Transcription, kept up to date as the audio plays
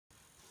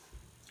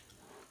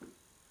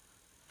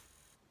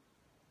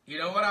You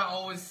know what I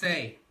always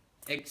say?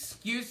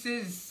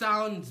 Excuses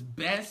sounds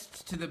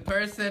best to the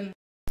person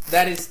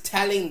that is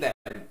telling them.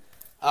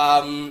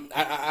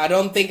 I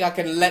don't think I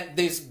can let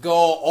this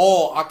go,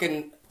 or I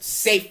can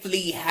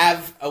safely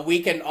have a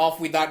weekend off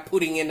without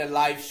putting in a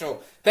live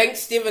show. Thanks,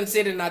 Steven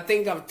Sidden. I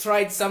think I've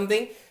tried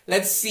something.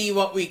 Let's see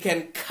what we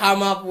can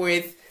come up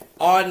with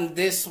on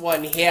this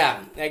one here.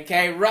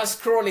 Okay, Russ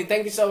Crawley,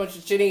 thank you so much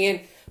for tuning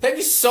in. Thank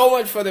you so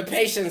much for the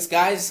patience,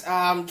 guys.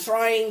 I'm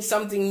trying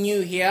something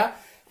new here.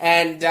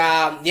 And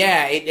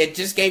yeah, it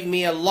just gave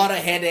me a lot of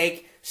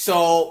headache.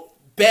 So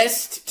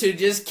best to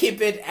just keep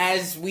it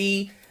as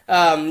we,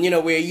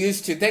 we're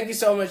used to. Thank you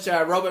so much,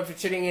 Robert, for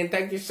tuning in.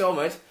 Thank you so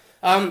much.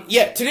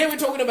 Yeah, today we're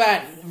talking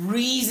about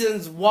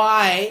reasons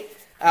why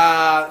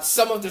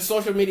some of the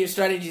social media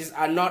strategies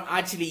are not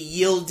actually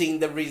yielding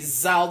the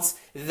results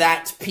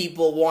that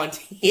people want.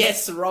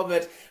 Yes,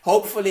 Robert.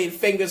 Hopefully,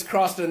 fingers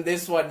crossed on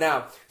this one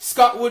now.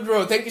 Scott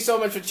Woodrow, thank you so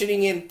much for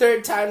tuning in.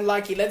 Third time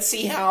lucky. Let's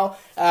see how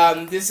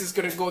this is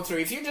going to go through.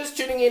 If you're just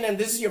tuning in and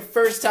this is your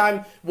first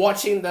time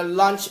watching the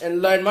Lunch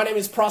and Learn, my name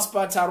is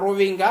Prosper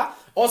Tarovinga.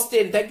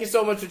 Austin, thank you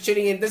so much for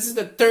tuning in. This is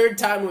the third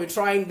time we're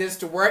trying this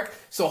to work.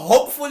 So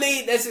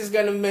hopefully this is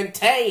going to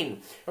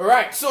maintain. All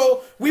right.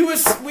 So we were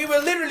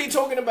literally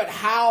talking about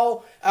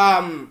how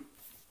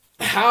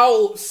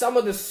some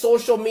of the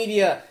social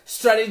media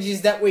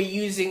strategies that we're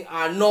using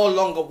are no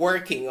longer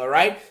working, all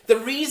right? The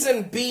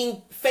reason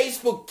being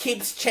Facebook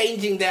keeps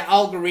changing their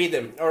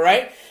algorithm, all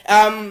right?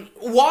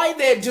 Why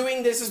they're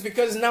doing this is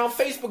because now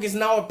Facebook is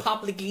now a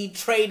publicly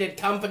traded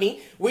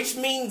company, which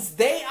means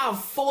they are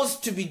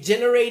forced to be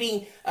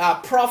generating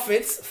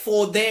profits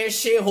for their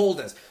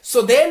shareholders.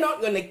 So they're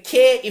not going to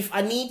care if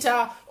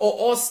Anita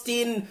or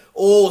Austin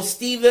or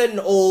Steven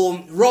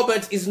or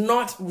Robert is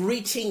not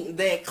reaching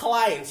their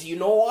clients. You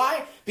know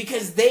why?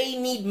 Because they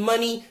need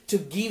money to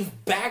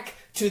give back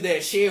to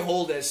their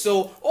shareholders.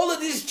 So all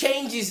of these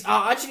changes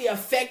are actually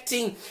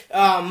affecting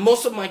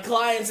most of my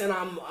clients, and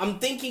I'm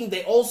thinking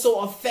they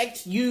also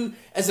affect you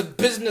as a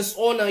business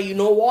owner. You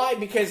know why?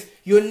 Because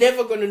you're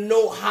never going to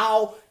know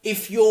how,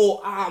 if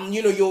your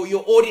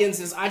your audience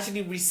is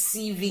actually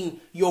receiving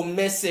your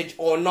message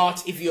or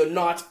not, if you're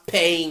not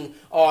paying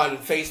on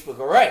Facebook.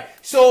 All right.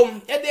 So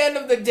at the end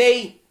of the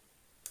day,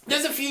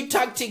 there's a few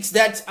tactics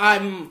that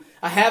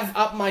I have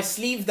up my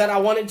sleeve that I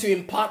wanted to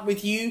impart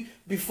with you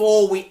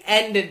before we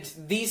ended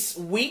this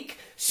week,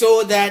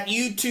 so that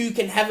you too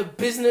can have a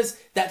business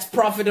that's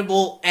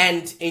profitable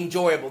and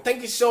enjoyable.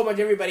 Thank you so much,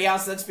 everybody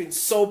else that's been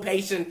so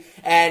patient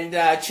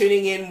and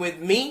tuning in with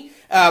me.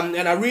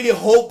 And I really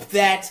hope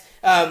that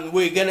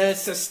we're gonna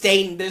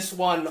sustain this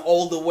one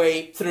all the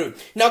way through.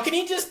 Now, can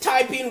you just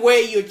type in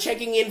where you're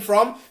checking in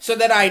from, so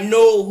that I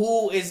know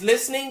who is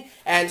listening,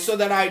 and so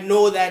that I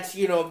know that,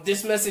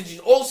 this message is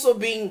also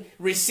being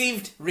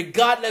received,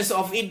 regardless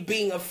of it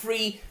being a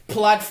free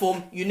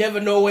platform. You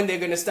never know when they're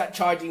gonna start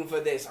charging for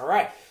this. All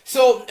right.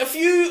 So a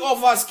few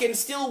of us can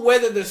still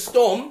weather the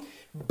storm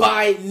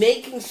by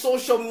making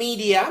social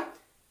media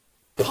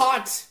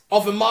part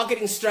of a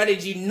marketing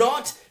strategy,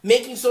 not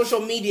making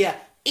social media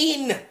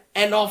in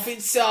and of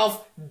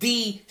itself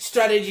the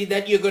strategy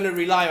that you're going to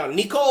rely on.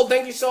 Nicole,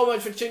 thank you so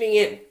much for tuning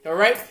in. All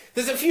right.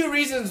 There's a few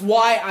reasons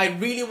why I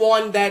really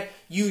want that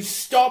you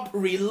stop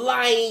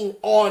relying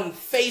on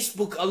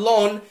Facebook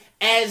alone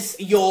as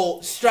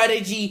your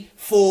strategy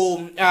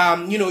for,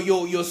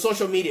 your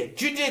social media.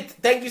 Judith,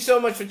 thank you so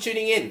much for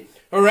tuning in.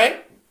 All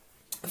right.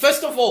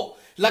 First of all,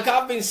 like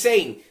I've been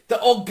saying,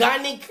 the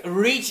organic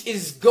reach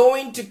is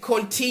going to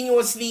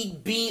continuously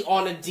be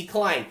on a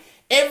decline.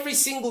 Every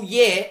single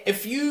year,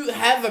 if you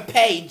have a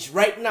page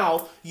right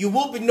now, you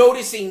will be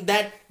noticing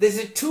that there's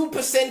a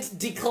 2%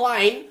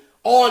 decline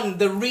on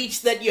the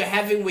reach that you're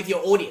having with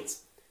your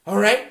audience. All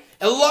right.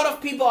 A lot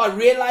of people are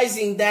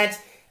realizing that,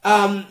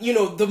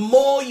 the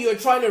more you're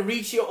trying to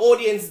reach your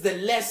audience, the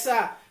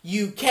lesser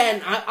you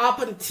can, up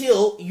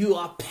until you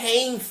are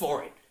paying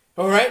for it.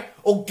 All right.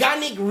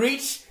 Organic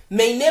reach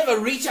may never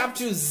reach up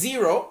to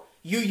zero.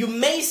 You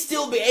may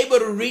still be able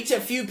to reach a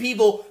few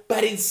people,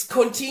 but it's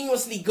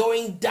continuously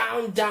going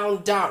down,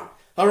 down, down.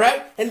 All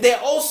right. And there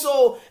are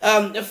also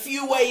a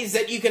few ways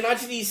that you can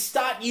actually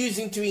start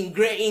using to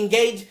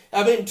engage.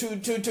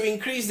 To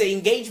increase the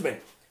engagement.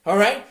 All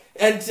right.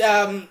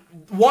 And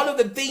one of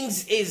the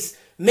things is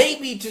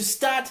maybe to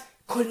start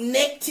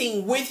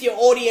connecting with your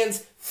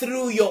audience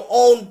through your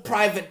own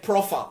private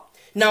profile.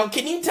 Now,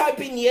 can you type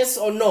in yes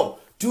or no?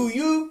 Do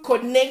you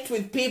connect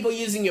with people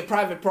using your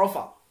private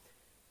profile?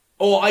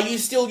 Or are you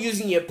still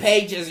using your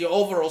page as your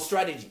overall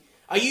strategy?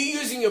 Are you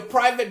using your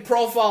private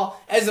profile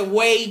as a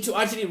way to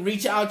actually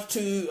reach out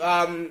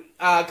to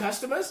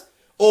customers?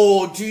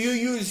 Or do you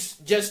use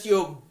just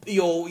your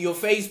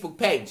Facebook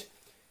page?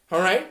 All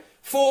right.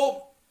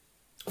 For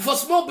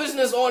small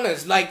business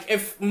owners, like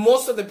if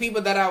most of the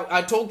people that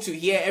I talk to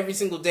here every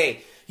single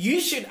day, you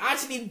should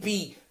actually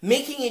be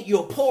making it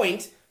your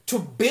point to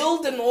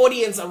build an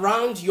audience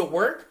around your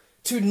work,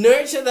 to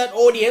nurture that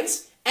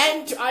audience,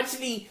 and to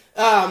actually,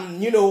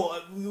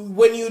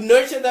 when you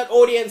nurture that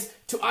audience,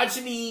 to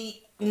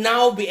actually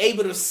now be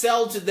able to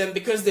sell to them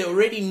because they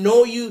already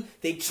know you,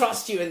 they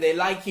trust you, and they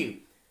like you.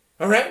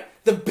 All right?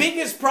 The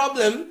biggest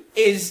problem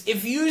is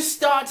if you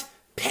start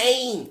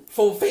paying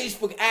for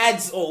Facebook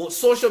ads or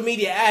social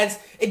media ads,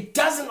 it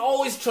doesn't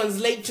always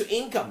translate to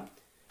income.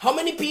 How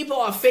many people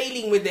are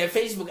failing with their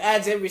Facebook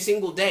ads every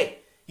single day?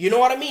 You know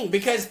what I mean?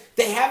 Because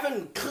they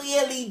haven't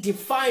clearly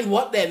defined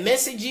what their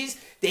message is.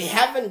 They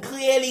haven't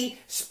clearly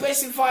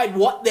specified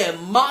what their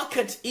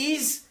market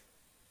is.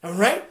 All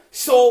right?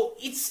 So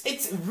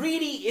it's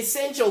really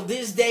essential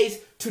these days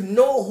to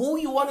know who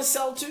you want to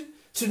sell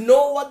to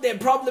know what their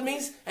problem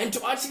is, and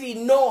to actually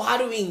know how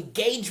to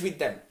engage with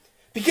them.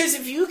 Because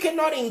if you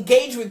cannot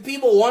engage with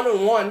people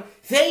one-on-one,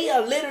 they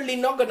are literally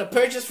not going to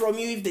purchase from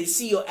you if they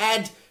see your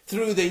ad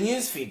through the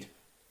newsfeed.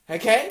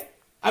 Okay?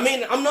 I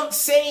mean, I'm not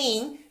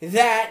saying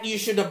that you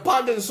should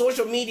abandon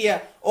social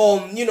media or,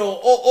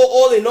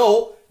 all in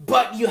all,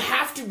 but you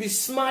have to be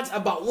smart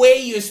about where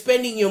you're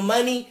spending your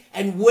money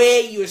and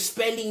where you're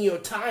spending your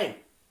time.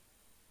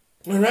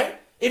 All right?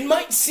 It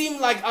might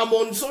seem like I'm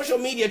on social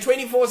media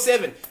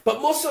 24/7,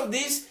 but most of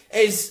this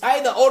is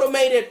either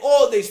automated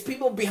or there's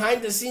people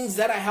behind the scenes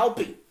that are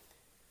helping.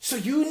 So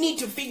you need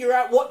to figure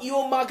out what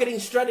your marketing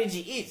strategy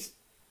is.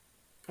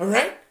 All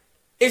right?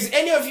 Is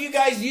any of you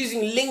guys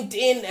using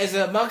LinkedIn as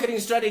a marketing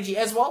strategy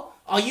as well?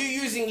 Are you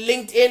using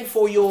LinkedIn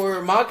for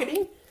your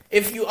marketing?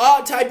 If you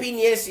are, type in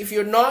yes. If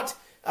you're not,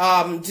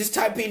 just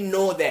type in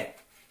no there.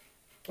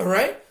 All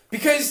right?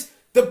 Because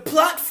the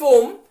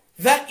platform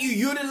that you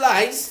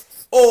utilize,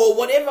 or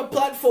whatever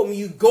platform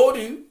you go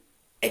to,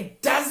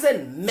 it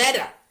doesn't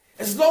matter.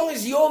 As long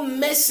as your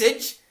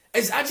message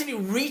is actually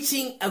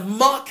reaching a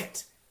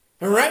market.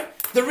 All right?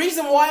 The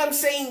reason why I'm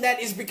saying that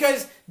is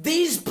because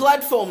these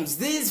platforms,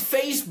 these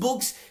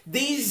Facebooks,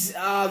 these,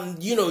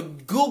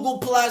 Google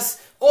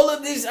Plus, all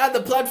of these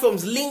other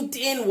platforms,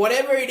 LinkedIn,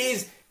 whatever it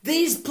is,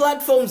 these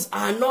platforms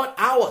are not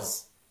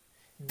ours.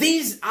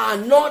 These are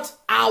not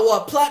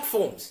our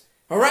platforms.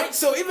 All right?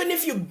 So even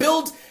if you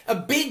build a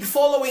big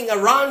following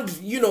around,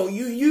 you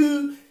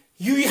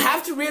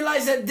have to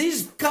realize that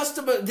these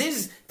customers,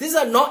 these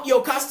are not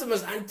your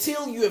customers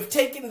until you have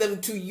taken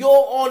them to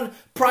your own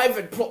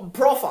private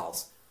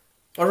profiles.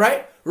 All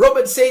right?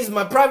 Robert says,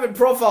 my private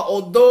profile,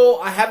 although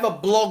I have a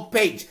blog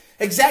page.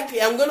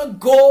 Exactly. I'm going to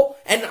go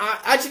and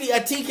actually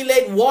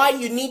articulate why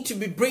you need to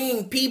be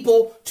bringing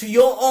people to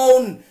your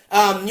own,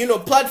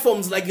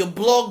 platforms like your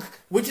blog,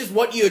 which is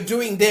what you're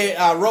doing there,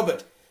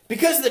 Robert.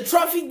 Because the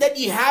traffic that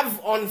you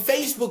have on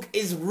Facebook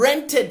is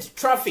rented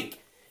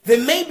traffic. They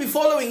may be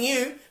following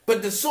you,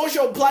 but the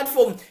social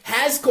platform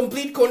has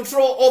complete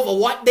control over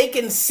what they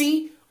can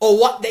see or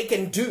what they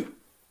can do.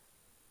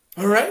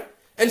 All right?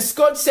 And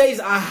Scott says,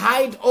 I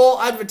hide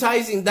all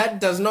advertising. That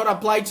does not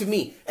apply to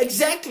me.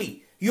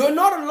 Exactly. You're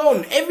not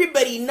alone.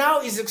 Everybody now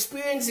is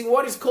experiencing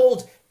what is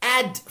called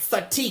ad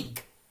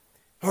fatigue.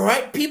 All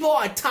right? People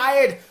are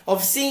tired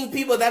of seeing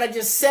people that are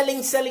just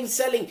selling.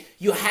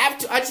 You have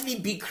to actually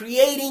be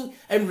creating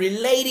and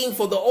relating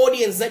for the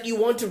audience that you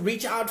want to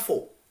reach out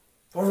for.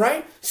 All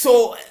right?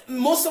 So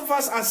most of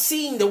us are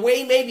seeing the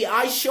way maybe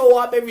I show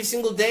up every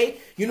single day.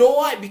 You know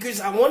why? Because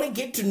I want to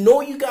get to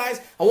know you guys.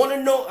 I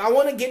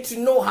want to get to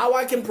know how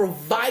I can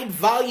provide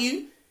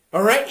value.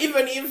 All right?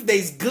 Even if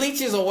there's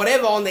glitches or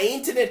whatever on the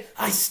internet,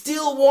 I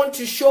still want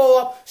to show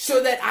up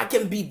so that I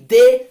can be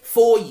there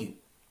for you.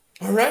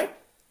 All right?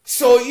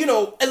 So,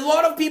 a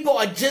lot of people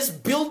are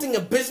just building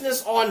a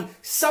business on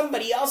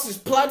somebody else's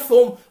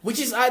platform, which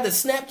is either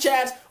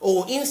Snapchat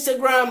or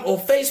Instagram or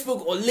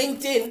Facebook or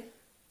LinkedIn,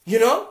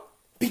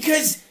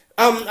 because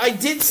I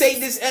did say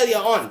this earlier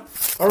on,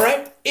 all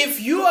right?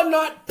 If you are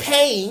not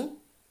paying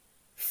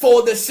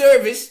for the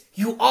service,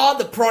 you are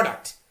the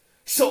product.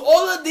 So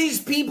all of these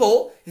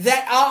people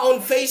that are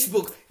on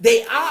Facebook,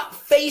 they are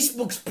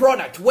Facebook's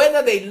product,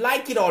 whether they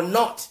like it or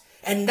not.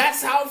 And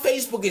that's how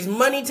Facebook is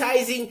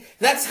monetizing.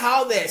 That's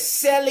how they're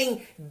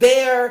selling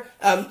their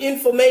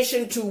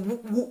information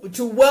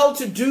to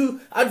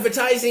well-to-do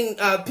advertising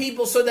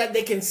people so that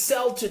they can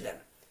sell to them.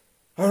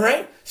 All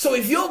right? So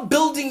if you're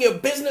building your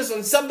business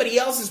on somebody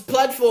else's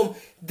platform,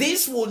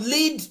 this will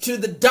lead to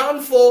the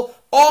downfall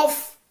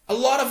of a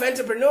lot of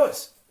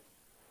entrepreneurs.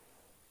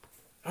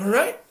 All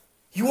right?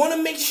 You want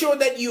to make sure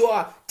that you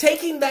are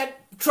taking that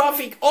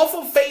traffic off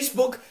of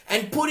Facebook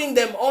and putting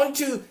them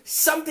onto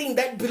something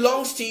that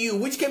belongs to you,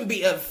 which can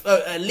be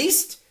a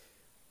list,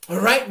 all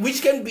right,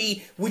 which can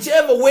be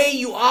whichever way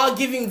you are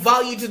giving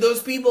value to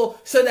those people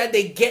so that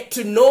they get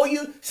to know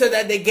you, so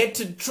that they get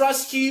to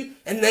trust you,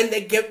 and then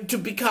they get to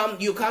become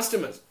your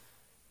customers.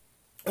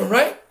 All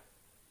right?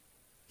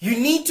 You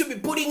need to be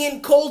putting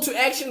in call to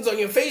actions on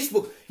your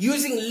Facebook,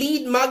 using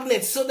lead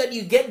magnets so that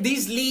you get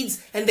these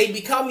leads and they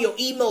become your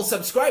email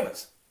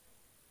subscribers.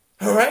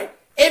 All right?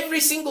 Every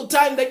single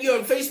time that you're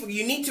on Facebook,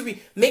 you need to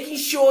be making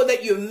sure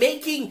that you're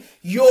making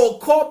your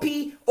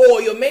copy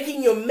or you're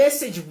making your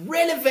message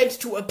relevant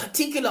to a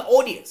particular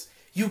audience.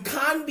 You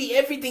can't be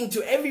everything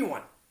to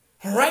everyone.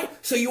 All right.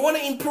 So you want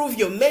to improve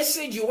your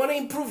message. You want to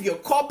improve your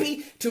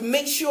copy to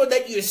make sure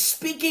that you're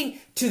speaking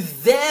to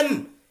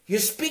them. You're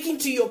speaking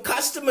to your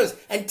customers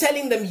and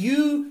telling them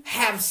you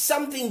have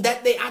something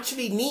that they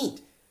actually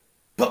need.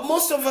 But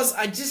most of us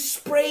are just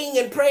spraying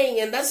and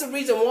praying, and that's the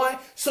reason why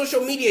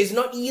social media is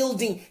not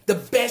yielding the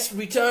best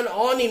return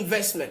on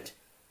investment.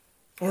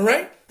 All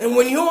right? And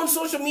when you're on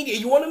social media,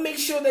 you want to make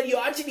sure that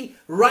you're actually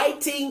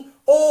writing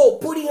or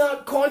putting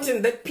out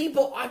content that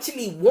people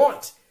actually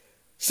want.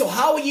 So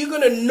how are you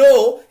going to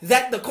know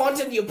that the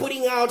content you're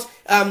putting out,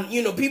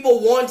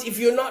 people want if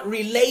you're not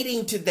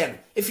relating to them,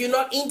 if you're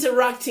not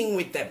interacting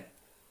with them?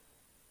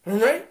 All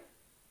right?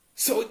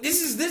 So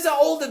these are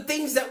all the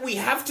things that we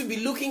have to be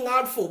looking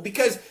out for,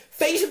 because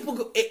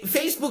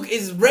Facebook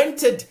is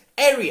rented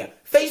area.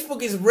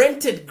 Facebook is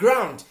rented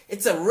ground.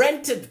 It's a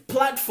rented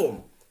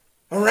platform.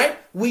 All right?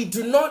 We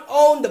do not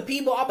own the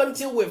people up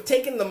until we've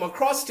taken them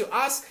across to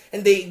us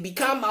and they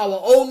become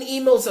our own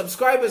email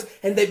subscribers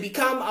and they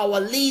become our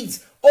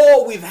leads,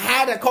 or we've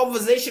had a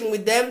conversation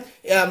with them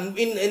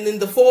in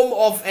the form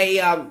of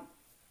a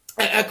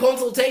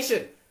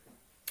consultation.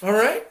 All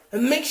right?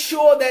 And make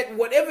sure that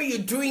whatever you're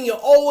doing, you're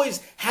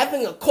always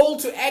having a call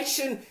to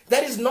action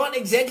that is not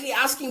exactly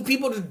asking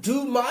people to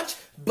do much,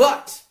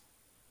 but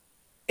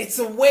it's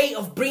a way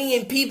of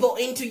bringing people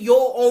into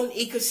your own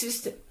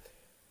ecosystem.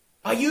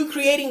 Are you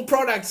creating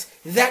products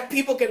that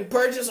people can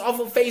purchase off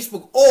of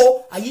Facebook,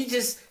 or are you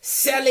just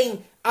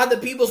selling other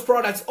people's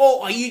products,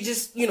 or are you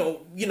just,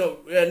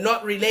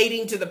 not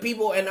relating to the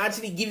people and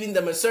actually giving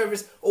them a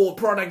service or a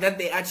product that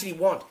they actually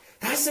want?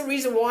 That's the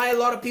reason why a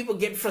lot of people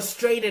get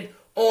frustrated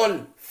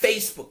on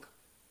Facebook.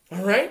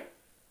 All right?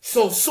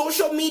 So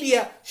social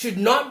media should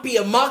not be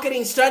a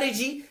marketing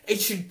strategy.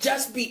 It should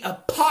just be a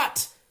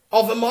part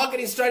of a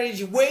marketing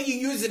strategy where you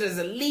use it as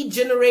a lead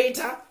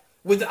generator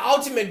with the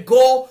ultimate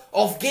goal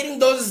of getting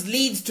those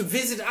leads to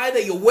visit either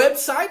your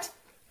website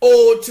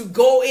or to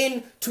go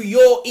in to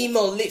your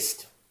email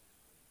list.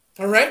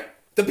 All right?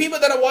 The people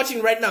that are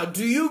watching right now,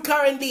 do you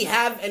currently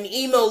have an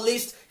email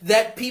list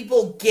that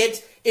people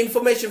get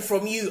information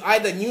from you,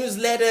 either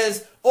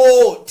newsletters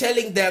or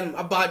telling them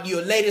about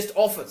your latest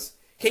offers?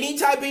 Can you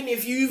type in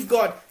if you've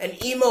got an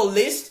email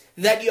list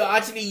that you're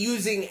actually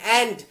using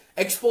and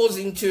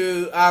exposing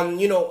to,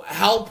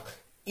 help,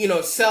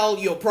 sell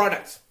your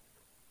products?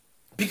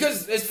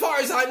 Because as far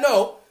as I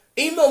know,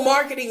 email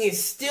marketing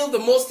is still the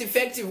most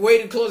effective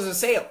way to close a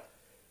sale.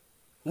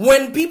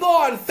 When people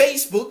are on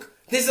Facebook,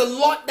 there's a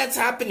lot that's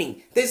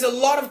happening. There's a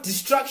lot of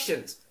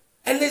distractions.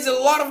 And there's a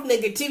lot of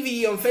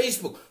negativity on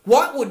Facebook.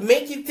 What would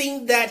make you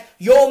think that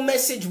your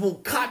message will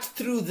cut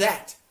through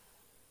that?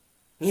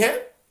 Yeah?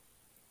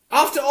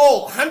 After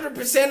all,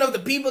 100% of the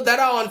people that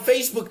are on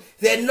Facebook,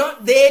 they're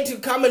not there to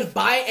come and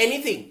buy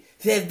anything.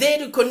 They're there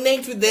to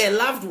connect with their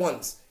loved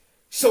ones.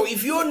 So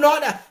if you're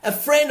not a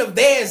friend of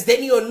theirs,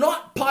 then you're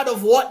not part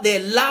of what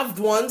their loved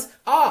ones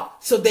are.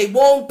 So they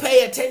won't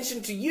pay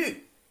attention to you.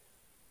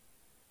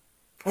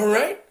 All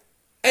right?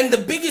 And the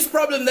biggest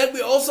problem that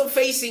we're also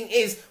facing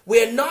is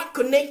we're not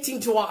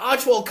connecting to our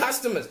actual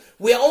customers.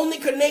 We're only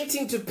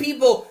connecting to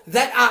people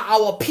that are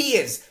our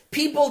peers,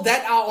 people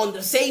that are on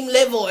the same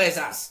level as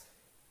us.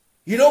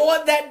 You know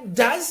what that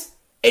does?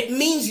 It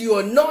means you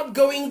are not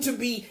going to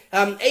be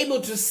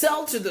able to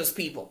sell to those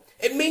people.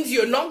 It means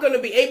you're not going to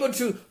be able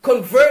to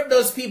convert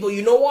those people.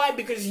 You know why?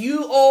 Because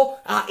you all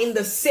are in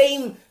the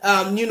same,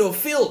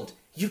 field.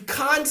 You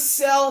can't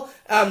sell,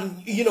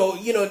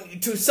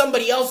 to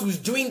somebody else who's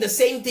doing the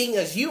same thing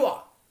as you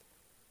are.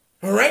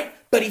 All right?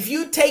 But if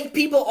you take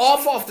people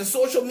off of the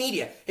social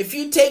media, if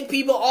you take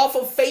people off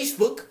of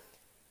Facebook,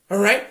 all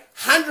right,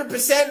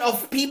 100%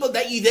 of people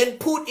that you then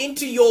put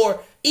into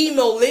your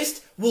email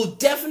list will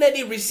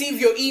definitely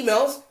receive your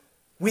emails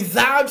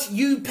without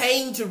you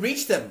paying to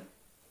reach them.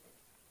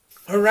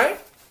 All right?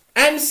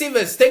 And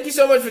Sivas, thank you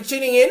so much for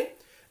tuning in.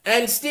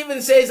 And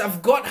Steven says,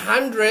 I've got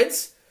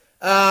hundreds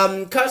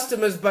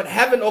customers but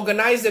haven't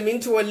organized them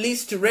into a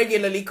list to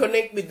regularly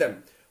connect with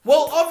them.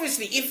 Well,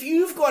 obviously, if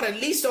you've got a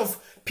list of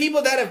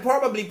people that have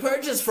probably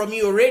purchased from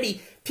you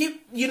already,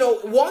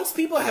 once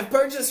people have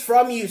purchased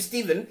from you,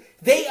 Steven,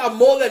 they are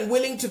more than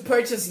willing to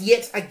purchase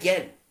yet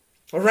again.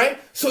 All right?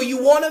 So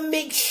you want to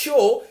make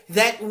sure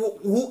that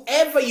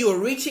whoever you're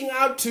reaching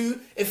out to,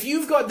 if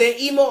you've got their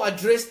email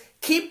address,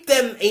 keep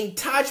them in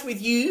touch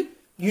with you.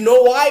 You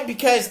know why?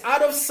 Because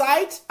out of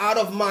sight, out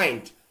of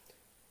mind.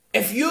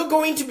 If you're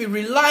going to be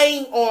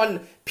relying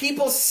on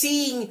people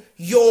seeing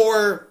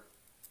your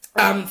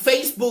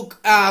Facebook,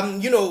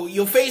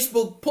 your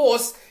Facebook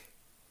posts,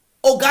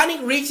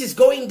 organic reach is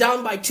going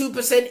down by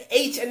 2%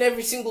 each and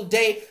every single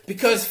day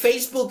because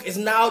Facebook is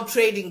now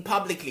trading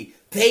publicly.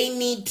 They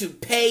need to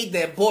pay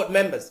their board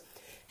members.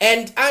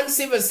 And Ann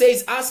Silver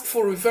says, ask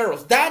for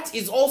referrals. That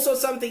is also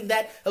something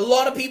that a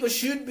lot of people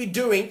should be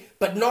doing,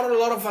 but not a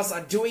lot of us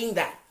are doing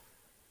that.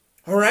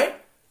 All right?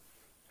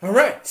 All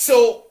right.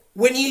 So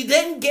when you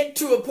then get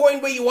to a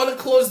point where you want to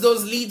close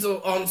those leads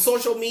on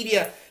social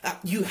media,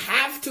 you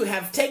have to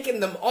have taken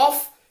them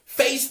off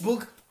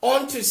Facebook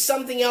onto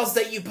something else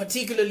that you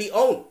particularly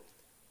own.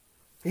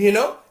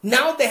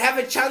 Now they have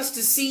a chance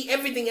to see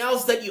everything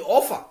else that you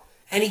offer.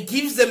 And it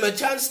gives them a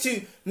chance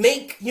to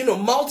make,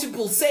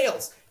 multiple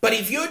sales. But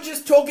if you're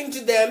just talking to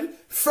them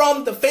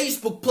from the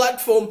Facebook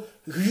platform,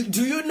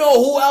 do you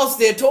know who else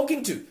they're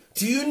talking to?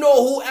 Do you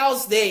know who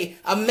else they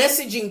are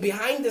messaging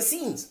behind the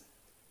scenes?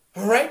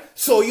 All right.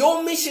 So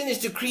your mission is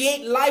to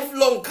create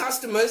lifelong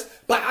customers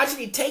by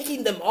actually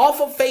taking them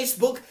off of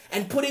Facebook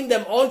and putting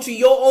them onto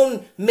your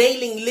own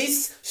mailing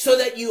list so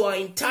that you are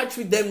in touch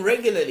with them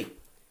regularly.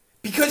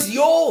 Because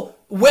your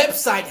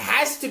website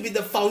has to be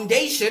the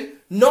foundation,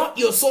 not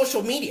your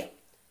social media.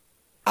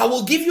 I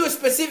will give you a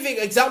specific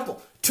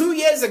example. 2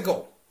 years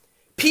ago,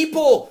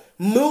 people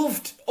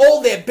moved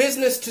all their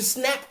business to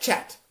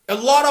Snapchat. A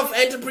lot of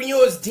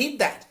entrepreneurs did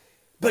that.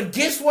 But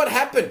guess what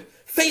happened?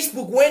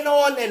 Facebook went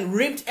on and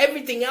ripped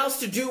everything else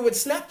to do with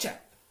Snapchat.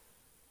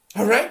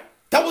 All right?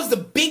 That was the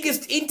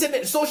biggest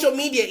social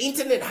media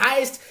internet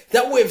heist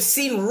that we've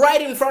seen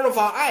right in front of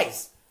our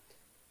eyes.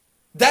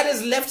 That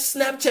has left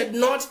Snapchat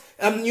not,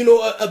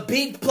 a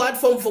big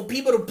platform for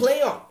people to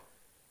play on.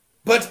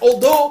 But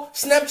although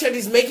Snapchat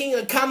is making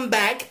a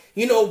comeback,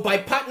 by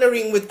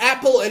partnering with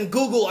Apple and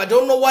Google, I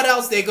don't know what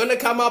else they're going to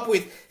come up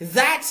with.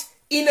 That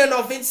in and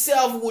of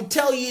itself would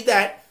tell you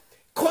that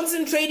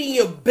concentrating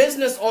your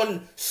business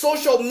on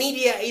social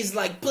media is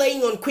like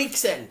playing on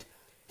quicksand.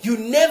 You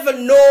never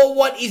know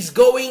what is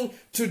going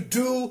to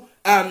do.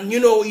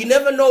 You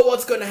never know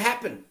what's going to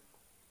happen.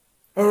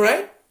 All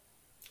right?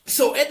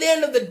 So at the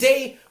end of the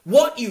day,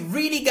 what you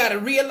really got to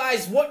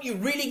realize, what you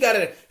really got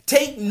to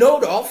take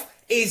note of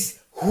is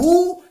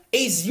who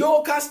is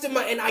your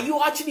customer and are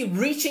you actually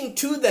reaching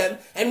to them?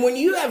 And when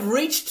you have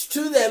reached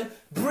to them,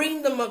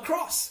 bring them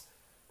across.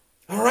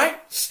 All right?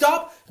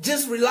 Stop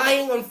just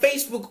relying on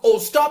Facebook or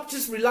stop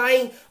just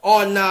relying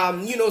on,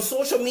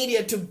 social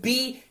media to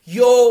be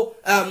your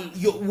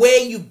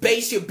where you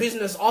base your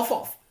business off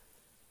of.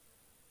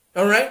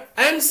 All right?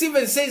 And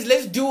Steven says,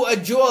 let's do a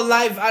dual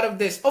live out of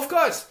this. Of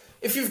course.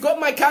 If you've got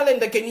my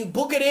calendar, can you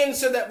book it in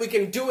so that we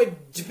can do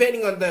it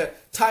depending on the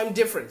time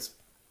difference?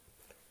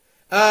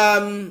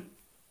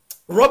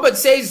 Robert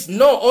says,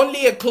 no,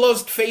 only a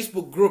closed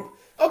Facebook group.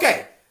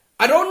 Okay,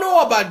 I don't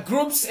know about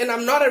groups and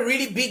I'm not a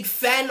really big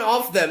fan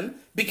of them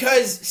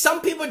because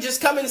some people just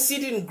come and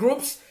sit in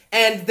groups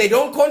and they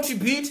don't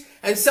contribute,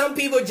 and some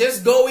people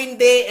just go in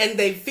there and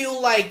they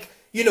feel like,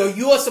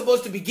 you are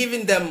supposed to be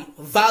giving them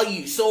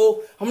value.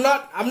 So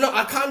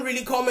I can't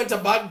really comment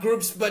about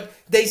groups, but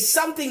there's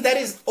something that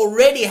is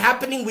already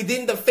happening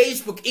within the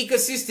Facebook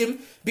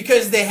ecosystem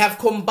because they have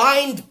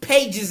combined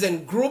pages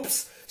and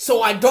groups.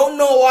 So I don't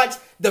know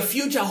what the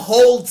future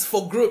holds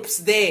for groups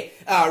there,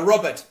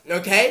 Robert.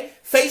 Okay,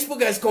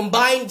 Facebook has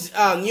combined,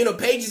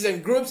 pages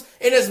and groups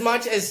in as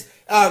much as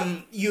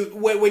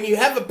when you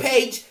have a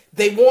page,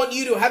 they want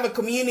you to have a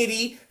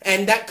community,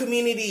 and that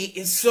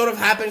community sort of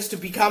happens to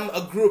become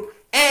a group.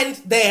 And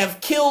they have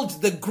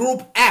killed the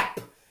group app.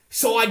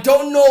 So I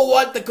don't know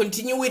what the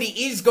continuity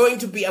is going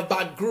to be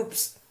about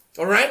groups.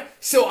 All right,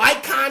 so I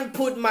can't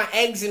put my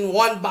eggs in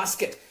one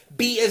basket.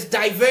 Be as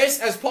diverse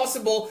as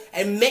possible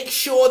and make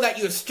sure that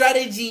your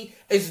strategy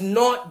is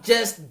not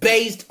just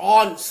based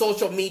on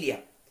social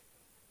media.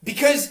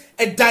 Because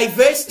a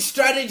diverse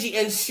strategy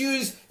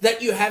ensures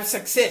that you have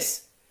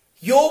success.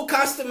 Your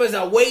customers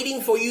are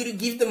waiting for you to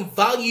give them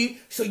value,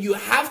 so you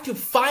have to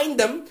find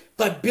them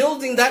by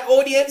building that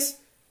audience,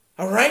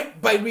 all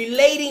right, by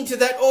relating to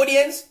that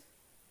audience,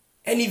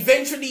 and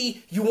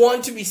eventually you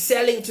want to be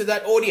selling to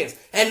that audience.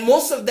 And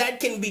most of that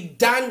can be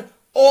done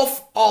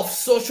off of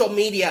social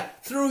media,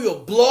 through your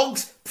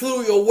blogs,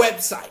 through your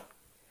website.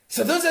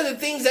 So those are the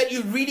things that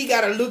you really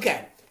got to look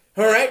at.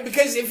 All right,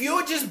 because if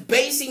you're just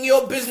basing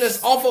your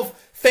business off of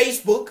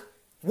Facebook,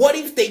 what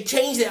if they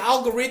change the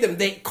algorithm?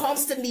 They're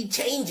constantly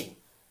changing.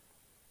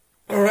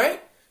 All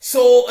right,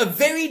 so a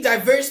very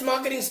diverse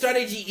marketing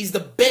strategy is the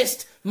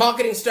best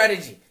marketing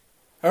strategy.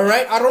 All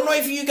right, I don't know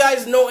if you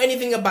guys know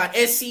anything about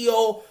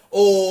SEO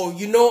or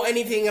you know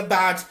anything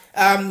about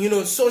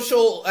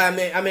social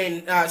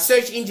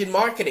search engine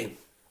marketing.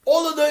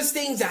 All of those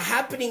things are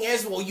happening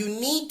as well. You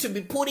need to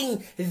be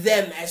putting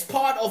them as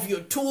part of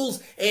your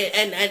tools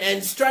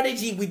and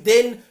strategy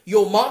within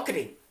your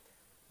marketing.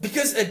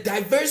 Because a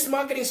diverse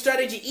marketing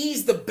strategy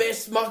is the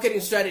best marketing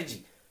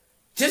strategy.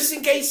 Just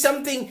in case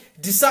something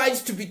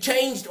decides to be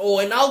changed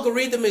or an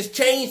algorithm is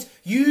changed,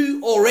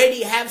 you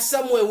already have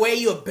somewhere where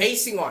you're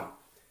basing on.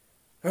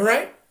 All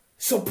right?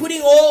 So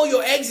putting all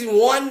your eggs in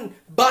one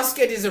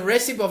basket is a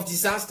recipe of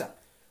disaster.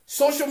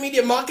 Social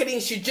media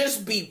marketing should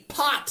just be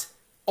part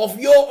of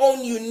your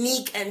own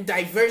unique and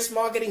diverse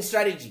marketing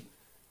strategy.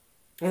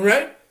 All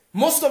right?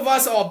 Most of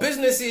us, our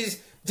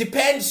businesses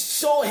depend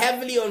so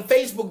heavily on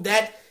Facebook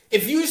that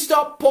if you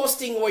stop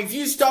posting or if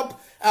you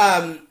stop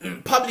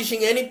publishing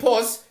any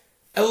posts,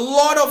 a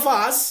lot of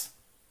us,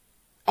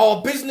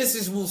 our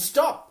businesses will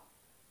stop.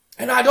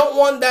 And I don't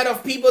want that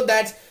of people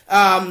that,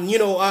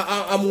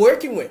 I'm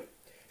working with.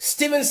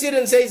 Steven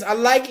Sidden says, I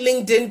like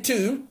LinkedIn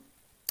too.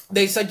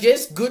 They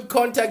suggest good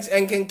contacts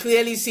and can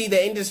clearly see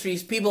the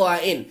industries people are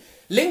in.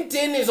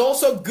 LinkedIn is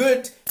also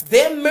good.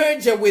 Their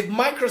merger with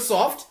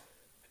Microsoft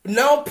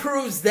now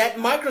proves that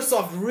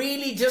Microsoft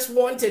really just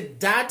wanted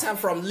data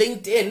from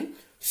LinkedIn.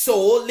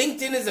 So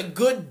LinkedIn is a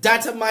good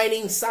data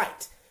mining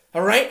site.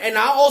 All right. And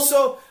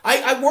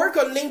I work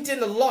on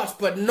LinkedIn a lot,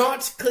 but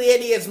not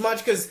clearly as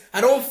much because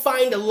I don't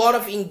find a lot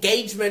of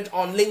engagement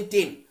on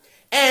LinkedIn.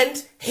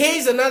 And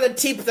here's another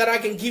tip that I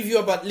can give you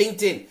about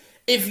LinkedIn.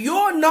 If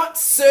you're not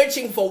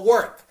searching for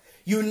work,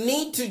 you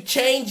need to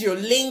change your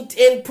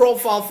LinkedIn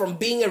profile from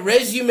being a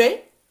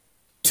resume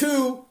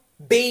to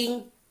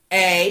being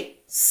a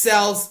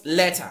sales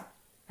letter.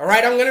 All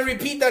right, I'm going to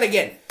repeat that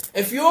again.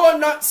 If you're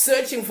not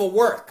searching for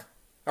work,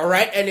 all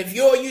right, and if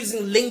you're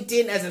using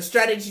LinkedIn as a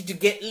strategy to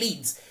get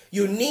leads,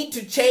 you need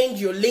to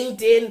change your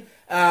LinkedIn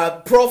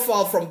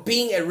profile from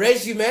being a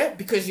resume,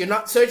 because you're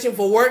not searching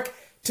for work,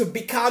 to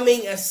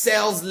becoming a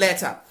sales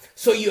letter.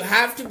 So you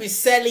have to be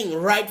selling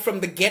right from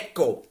the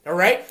get-go, all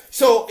right?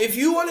 So if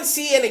you want to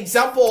see an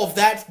example of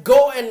that,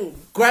 go and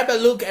grab a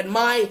look at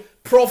my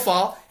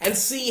profile and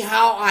see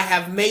how I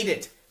have made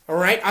it, all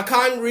right? I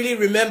can't really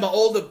remember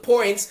all the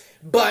points,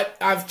 but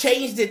I've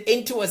changed it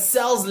into a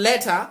sales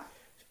letter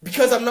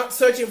because I'm not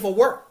searching for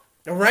work,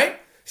 all right?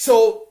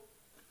 So,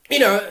 you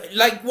know,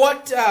 like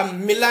what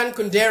Milan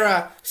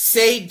Kundera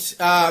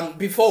said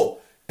before,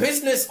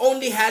 business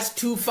only has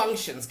two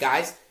functions,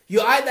 guys. You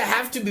either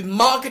have to be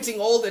marketing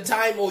all the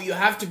time or you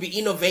have to be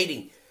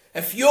innovating.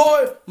 If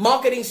your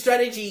marketing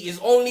strategy is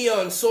only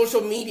on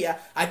social media,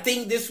 I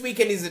think this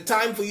weekend is the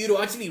time for you to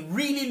actually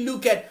really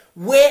look at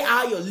where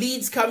are your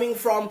leads coming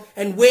from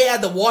and where are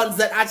the ones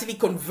that actually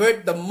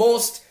convert the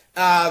most,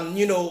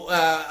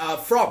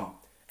 from.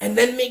 And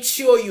then make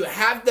sure you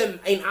have them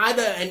in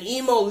either an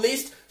email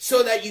list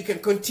so that you can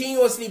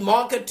continuously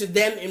market to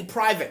them in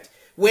private,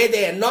 where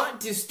they are not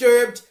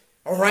disturbed.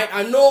 All right,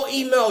 I know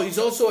email is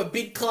also a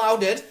bit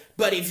clouded,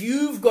 but if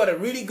you've got a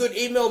really good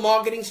email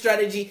marketing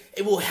strategy,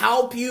 it will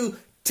help you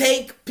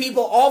take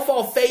people off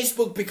of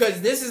Facebook,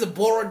 because this is a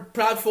borrowed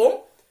platform.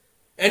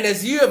 And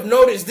as you have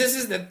noticed, this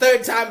is the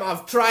third time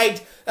I've tried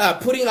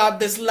putting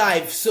out this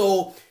live.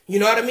 So, you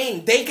know what I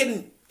mean? They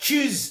can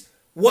choose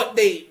what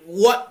they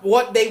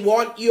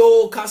want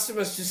your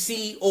customers to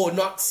see or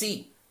not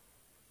see.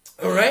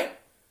 All right?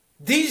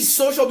 These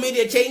social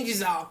media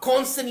changes are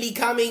constantly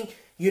coming.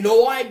 You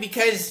know why?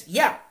 Because,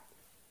 yeah,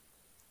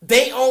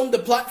 they own the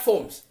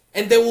platforms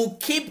and they will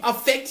keep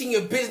affecting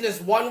your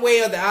business one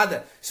way or the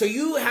other. So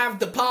you have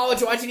the power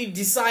to actually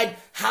decide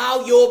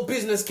how your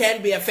business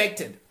can be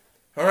affected.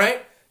 All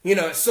right? You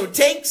know, so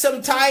take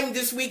some time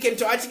this weekend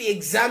to actually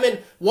examine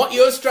what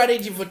your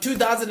strategy for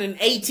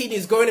 2018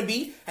 is going to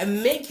be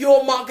and make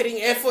your marketing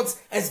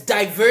efforts as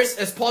diverse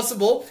as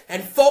possible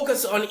and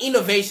focus on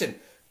innovation.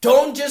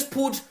 Don't just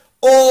put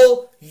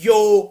all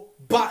your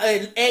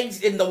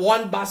eggs in the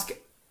one basket.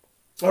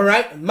 All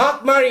right,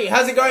 Mark Murray,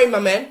 how's it going, my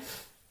man?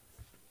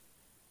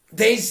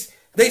 There's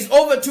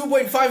over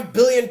 2.5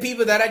 billion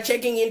people that are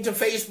checking into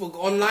Facebook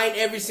online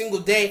every single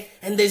day,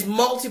 and there's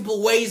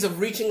multiple ways of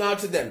reaching out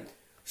to them.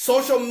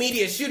 Social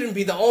media shouldn't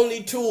be the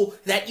only tool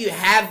that you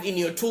have in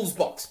your tools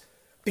box,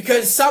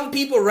 because some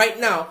people right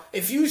now,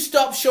 if you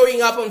stop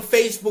showing up on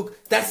Facebook,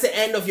 that's the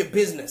end of your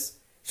business.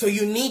 So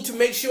you need to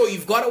make sure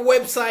you've got a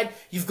website,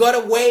 you've got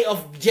a way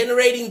of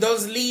generating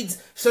those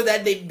leads so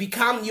that they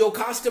become your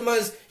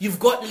customers. You've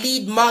got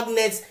lead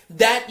magnets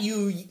that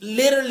you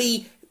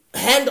literally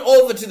hand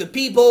over to the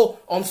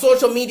people on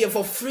social media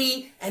for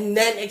free and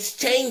then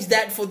exchange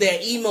that for their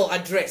email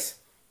address.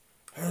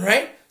 All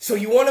right? So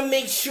you want to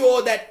make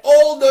sure that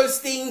all those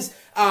things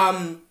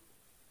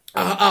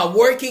are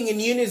working in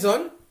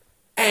unison,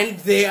 and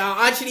they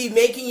are actually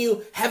making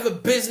you have a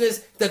business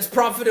that's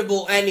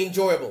profitable and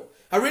enjoyable.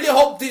 I really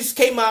hope this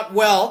came out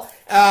well.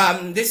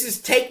 This is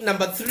take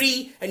number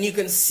 3, and you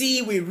can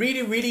see we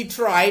really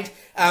tried.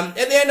 At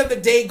the end of the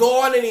day,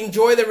 go on and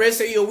enjoy the rest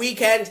of your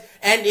weekend.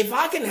 And if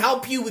I can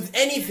help you with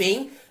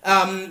anything,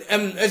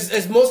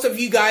 as most of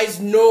you guys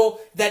know,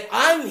 that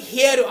I'm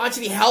here to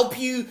actually help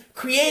you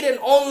create an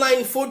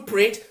online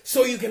footprint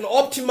so you can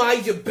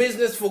optimize your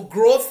business for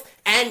growth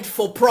and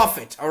for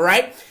profit. All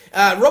right.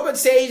 Robert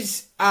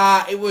says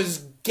it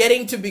was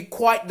getting to be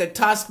quite the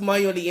task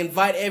manually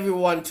invite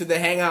everyone to the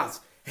Hangouts.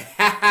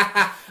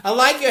 I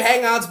like your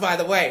Hangouts, by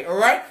the way, all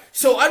right?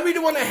 So I really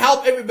want to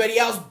help everybody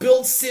else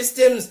build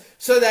systems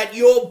so that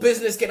your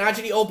business can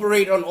actually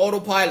operate on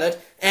autopilot,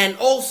 and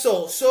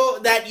also so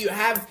that you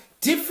have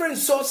different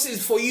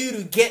sources for you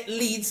to get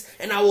leads,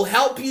 and I will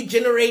help you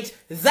generate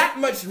that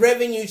much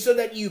revenue so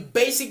that you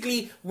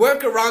basically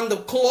work around the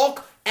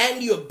clock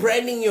and you're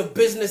branding your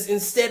business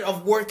instead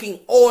of working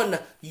on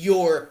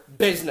your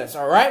business,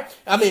 all right?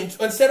 I mean,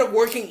 instead of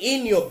working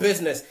in your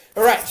business.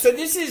 All right, so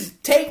this is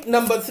take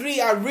number 3.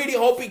 I really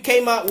hope it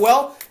came out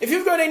well. If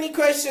you've got any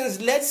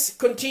questions, let's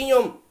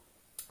continue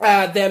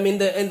them in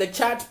the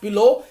chat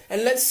below,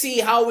 and let's see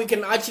how we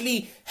can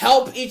actually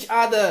help each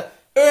other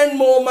earn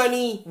more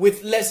money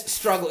with less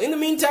struggle. In the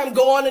meantime,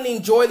 go on and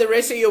enjoy the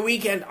rest of your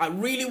weekend. I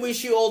really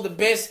wish you all the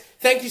best.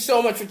 Thank you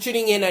so much for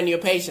tuning in and your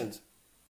patience.